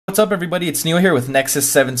What's up everybody, it's Neil here with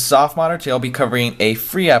Nexus 7 softModder. Today I'll be covering a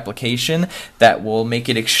free application that will make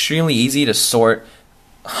it extremely easy to sort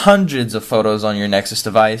hundreds of photos on your Nexus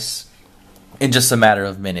device in just a matter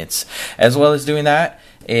of minutes. As well as doing that,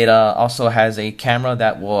 it also has a camera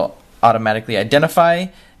that will automatically identify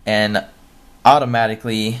and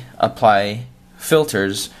automatically apply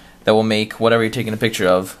filters that will make whatever you're taking a picture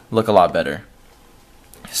of look a lot better.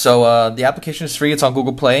 So the application is free, it's on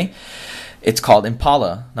Google Play. It's called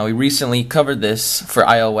Impala. Now we recently covered this for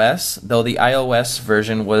iOS, though the iOS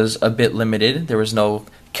version was a bit limited. There was no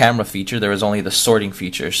camera feature, there was only the sorting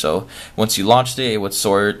feature. So once you launched it, it would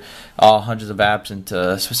sort all hundreds of apps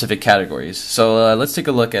into specific categories. So let's take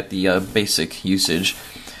a look at the basic usage.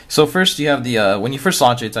 So first you have the, when you first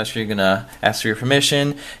launch it, it's actually going to ask for your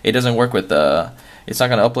permission. It doesn't work with it's not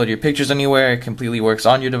going to upload your pictures anywhere. It completely works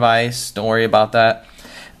on your device. Don't worry about that.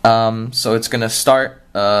 So it's going to start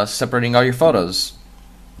separating all your photos,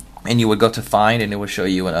 and you would go to find and it would show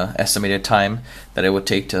you an estimated time that it would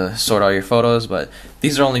take to sort all your photos, but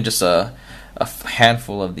these are only just a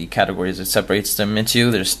handful of the categories it separates them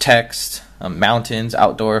into. There's text, mountains,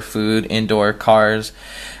 outdoor, food, indoor, cars.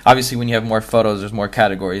 Obviously when you have more photos there's more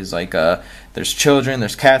categories, like there's children,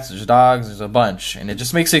 there's cats, there's dogs, there's a bunch, and it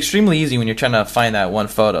just makes it extremely easy when you're trying to find that one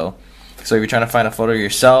photo. So if you're trying to find a photo of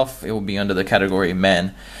yourself, it will be under the category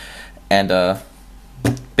men, and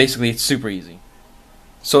basically it's super easy.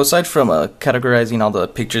 So aside from categorizing all the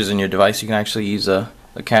pictures in your device, you can actually use a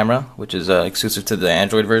camera, which is exclusive to the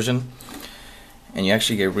Android version, and you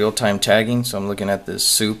actually get real-time tagging. So I'm looking at this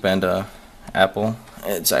soup and apple,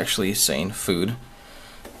 it's actually saying food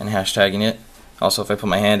and hashtagging it. Also, if I put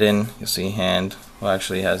my hand in, you'll see hand, well,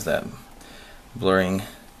 actually has that blurring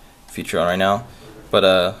feature on right now,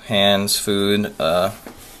 but hands, food,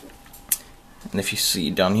 and if you see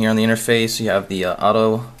down here on the interface, you have the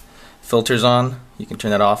auto filters on. You can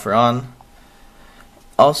turn that off or on.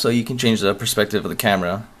 Also, you can change the perspective of the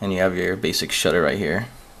camera, and you have your basic shutter right here.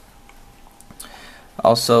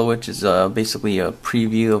 Also, which is basically a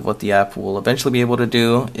preview of what the app will eventually be able to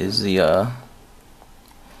do, is the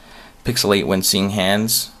pixelate when seeing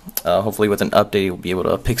hands. Hopefully with an update you'll be able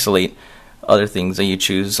to pixelate other things that you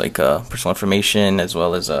choose, like personal information, as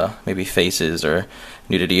well as maybe faces or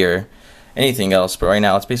nudity or anything else. But right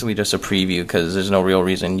now it's basically just a preview because there's no real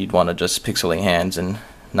reason you'd want to just pixelate hands and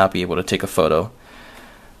not be able to take a photo.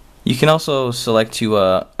 You can also select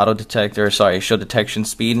to show detection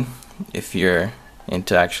speed if you're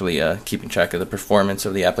into actually keeping track of the performance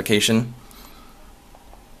of the application.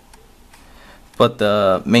 But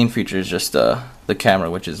the main feature is just the camera,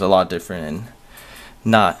 which is a lot different and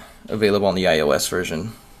not available on the iOS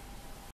version.